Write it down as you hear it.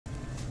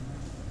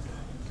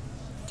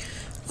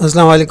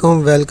Assalamu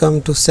alaikum,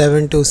 welcome to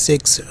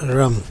 726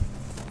 RAM.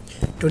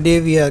 Today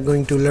we are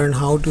going to learn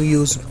how to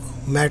use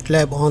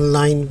Matlab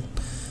online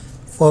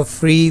for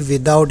free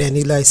without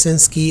any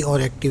license key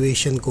or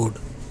activation code.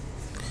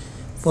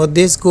 For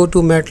this, go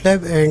to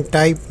Matlab and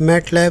type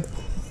Matlab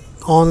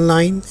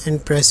online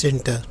and press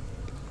enter.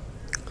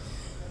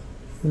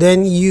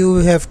 Then you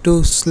have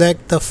to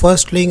select the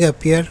first link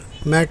appear,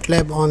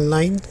 Matlab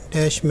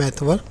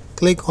online-mathwork.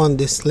 Click on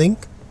this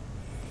link.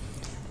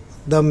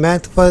 The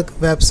Mathwork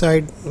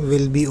website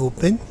will be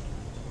open.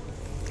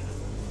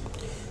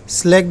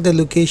 Select the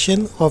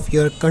location of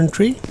your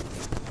country.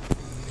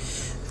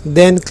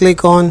 Then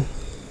click on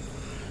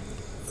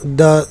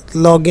the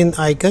login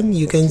icon.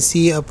 You can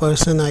see a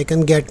person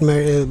icon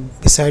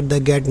beside the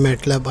Get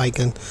Matlab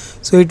icon.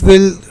 So it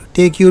will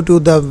take you to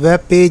the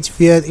web page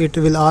where it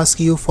will ask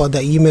you for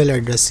the email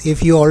address.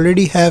 If you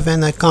already have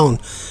an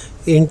account,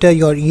 enter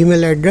your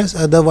email address.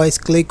 Otherwise,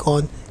 click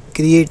on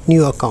create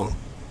new account.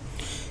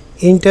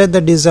 Enter the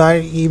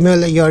desired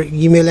your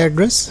email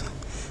address,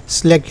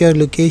 select your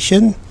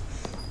location,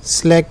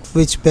 select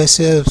which best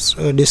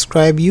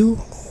describe you.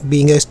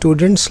 Being a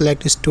student,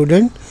 select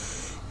student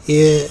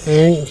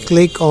and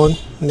click on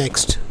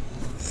next.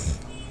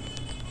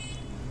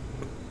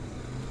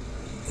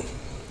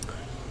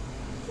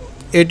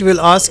 It will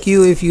ask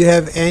you if you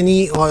have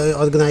any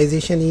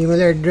organization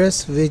email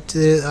address which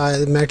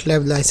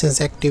Matlab license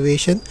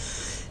activation,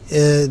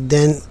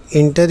 then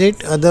enter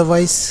it,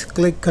 otherwise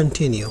click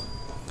continue.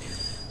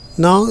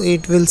 Now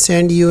it will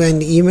send you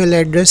an email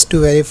address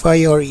to verify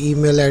your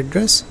email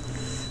address.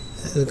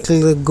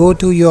 Go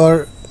to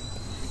your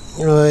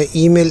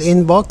email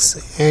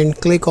inbox and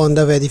click on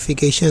the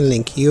verification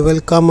link. You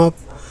will come up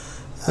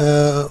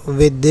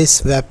with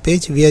this web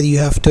page where you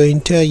have to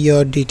enter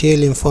your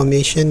detailed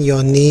information,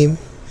 your name,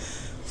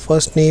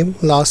 first name,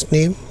 last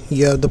name,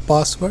 you have the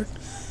password.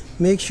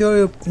 Make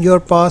sure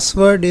your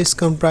password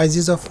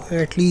comprises of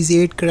at least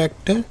 8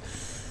 characters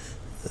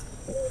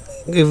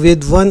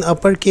with one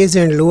uppercase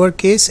and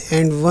lowercase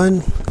and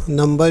one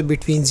number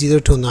between 0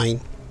 to 9.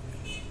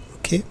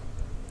 Okay,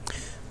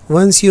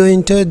 once you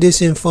enter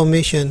this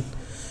information,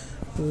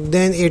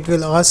 then it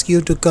will ask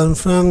you to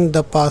confirm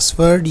the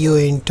password you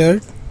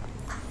entered.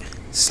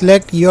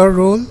 Select your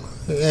role.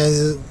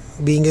 As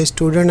being a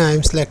student, I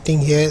am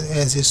selecting here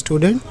as a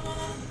student.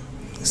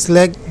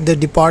 Select the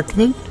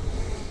department,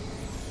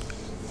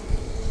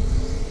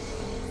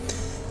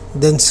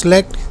 then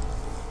select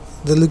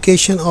the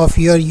location of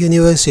your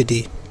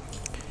university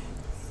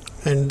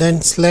and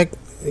then select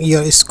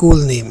your school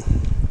name.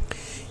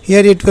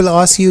 Here it will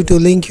ask you to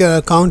link your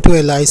account to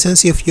a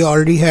license. If you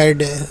already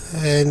had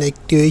an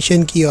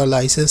activation key or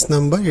license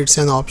number, it's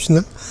an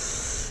optional.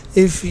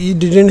 If you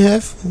didn't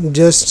have,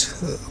 just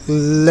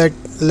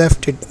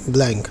left it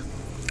blank.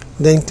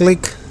 Then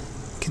click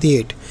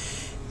create.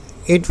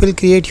 It will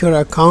create your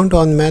account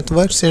on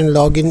Mathworks and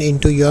log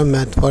into your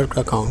Mathwork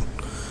account.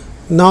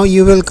 Now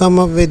you will come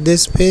up with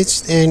this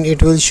page and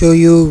it will show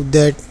you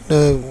that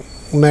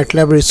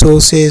Matlab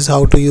resources,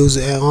 how to use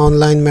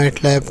online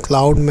Matlab,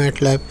 cloud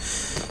Matlab.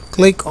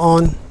 Click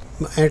on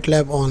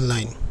Matlab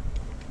online.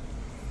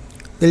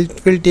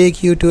 It will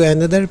take you to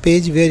another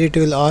page where it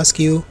will ask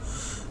you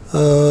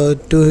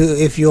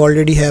if you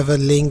already have a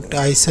linked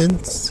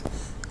license,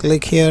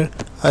 click here,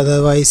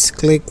 otherwise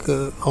click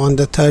on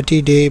the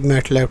 30-day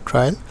Matlab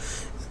trial.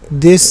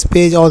 This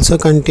page also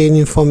contains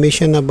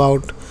information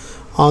about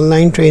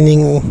online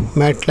training,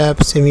 Matlab,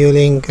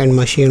 Simulink and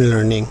machine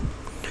learning.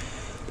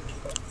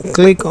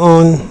 Click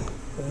on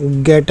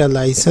get a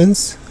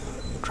license,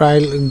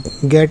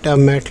 get a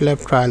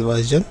Matlab trial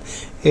version.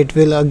 It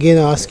will again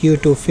ask you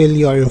to fill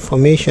your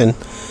information.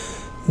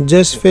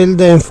 Just fill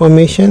the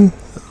information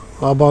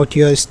about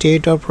your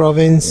state or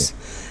province.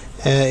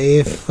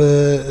 If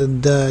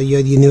your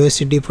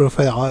university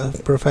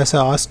professor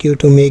asks you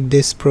to make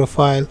this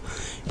profile,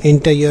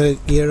 enter your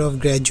year of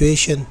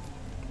graduation.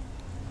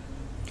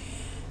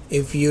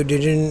 If you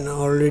didn't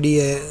already,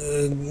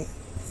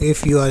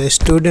 if you are a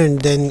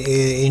student, then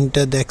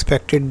enter the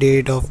expected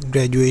date of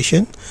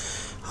graduation.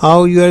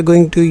 How you are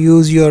going to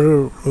use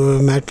your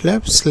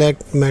Matlab,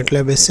 select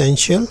Matlab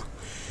Essential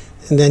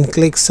and then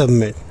click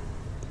submit.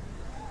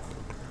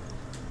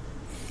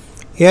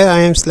 Here I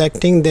am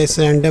selecting this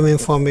random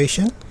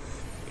information.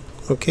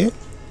 Okay,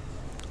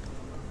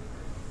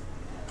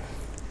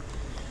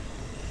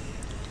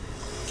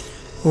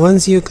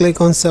 once you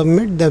click on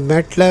submit, the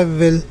Matlab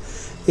will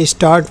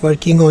start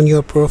working on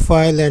your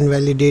profile and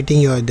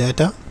validating your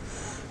data.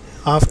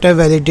 After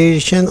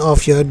validation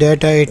of your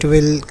data, it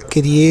will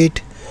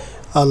create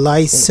a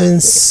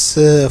license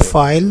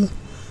file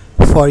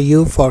for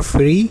you for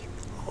free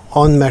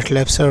on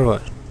Matlab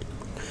server.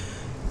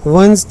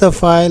 Once the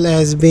file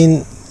has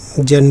been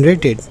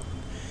generated,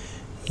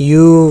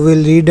 you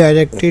will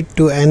redirect it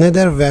to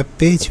another web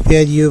page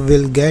where you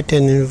will get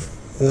an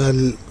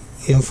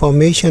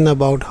information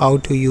about how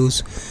to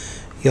use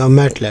your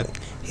Matlab.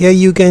 Here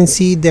you can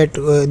see that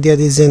there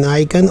is an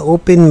icon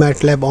open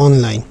Matlab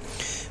online.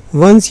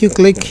 Once you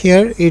click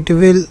here, it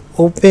will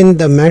open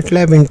the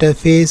Matlab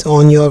interface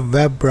on your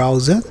web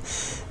browser.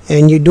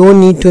 and you don't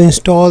need to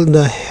install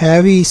the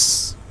heavy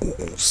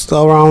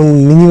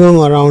minimum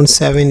around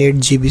 7-8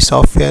 GB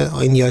software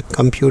on your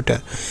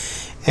computer.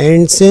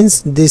 And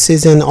since this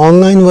is an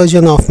online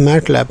version of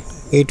Matlab,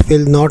 it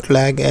will not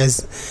lag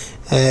as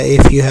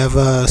if you have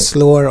a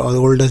slower or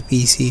older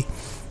PC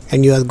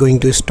and you are going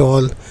to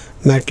install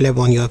Matlab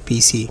on your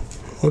PC.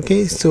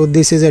 Okay, so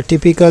this is a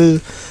typical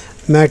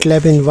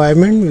Matlab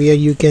environment where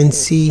you can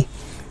see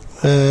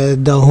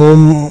the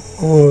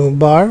home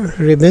bar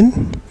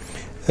ribbon,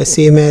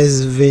 same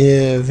as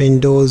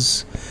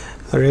Windows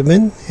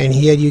ribbon, and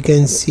here you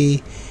can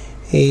see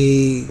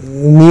a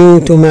new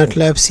to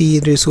Matlab C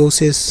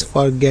resources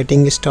for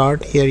getting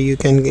start. Here you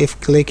can, if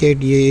click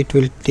it, it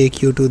will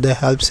take you to the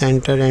help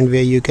center and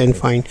where you can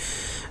find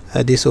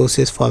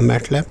resources for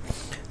Matlab.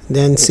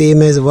 Then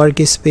same as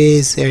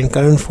workspace and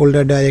current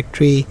folder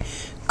directory,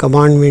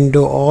 command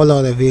window, all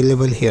are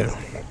available here.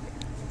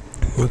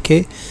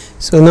 Okay,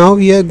 so now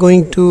we are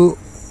going to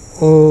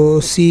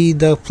see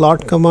the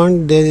plot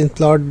command. There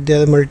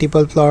are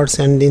multiple plots,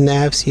 and in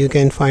apps you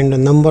can find a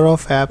number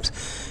of apps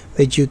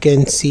which you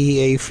can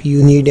see. If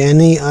you need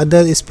any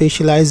other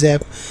specialized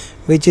app,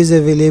 which is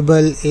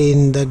available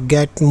in the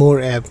get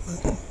more app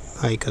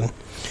icon.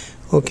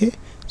 Okay,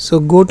 so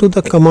go to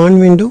the command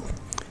window,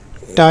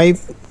 type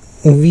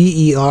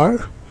ver,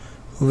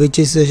 which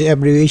is the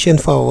abbreviation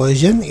for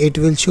version. It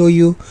will show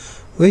you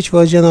which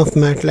version of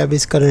Matlab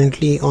is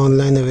currently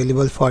online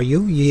available for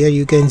you. Here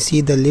you can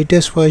see the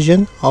latest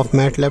version of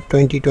Matlab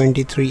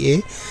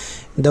 2023A.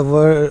 The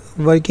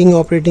working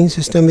operating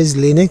system is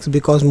Linux,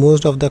 because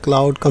most of the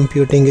cloud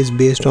computing is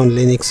based on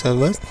Linux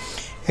servers.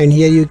 And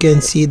here you can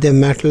see the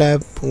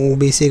Matlab,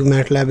 basic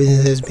Matlab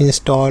has been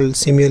installed,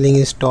 Simulink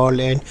installed,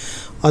 and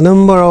a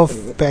number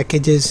of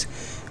packages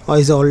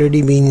is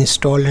already been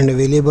installed and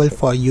available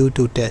for you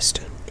to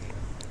test.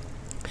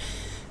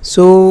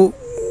 So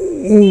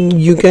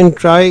you can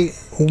try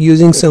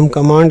using some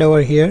command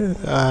over here.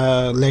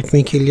 Let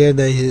me clear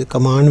the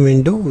command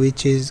window,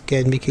 which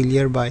can be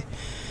cleared by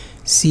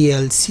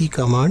CLC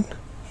command.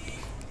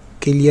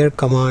 Clear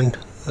command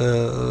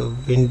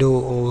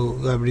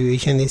window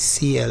abbreviation is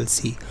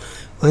CLC.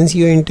 Once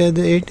you enter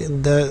it,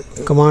 the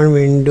command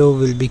window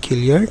will be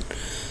cleared.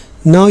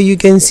 Now you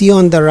can see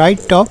on the right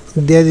top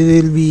there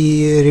will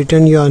be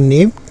written your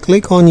name.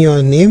 Click on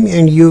your name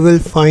and you will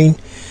find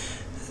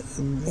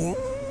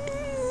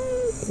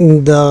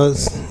the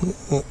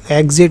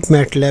exit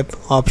Matlab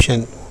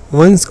option.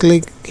 Once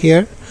click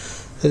here,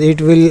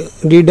 it will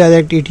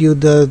redirect it to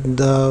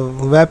the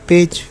web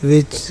page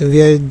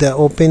where the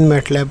open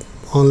Matlab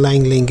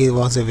online link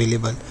was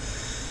available.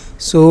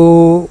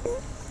 So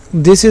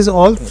this is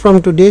all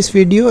from today's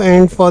video,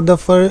 and for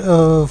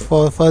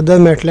further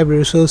Matlab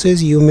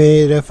resources you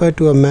may refer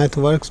to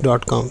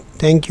mathworks.com.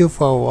 Thank you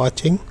for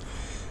watching.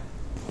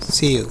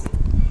 See you.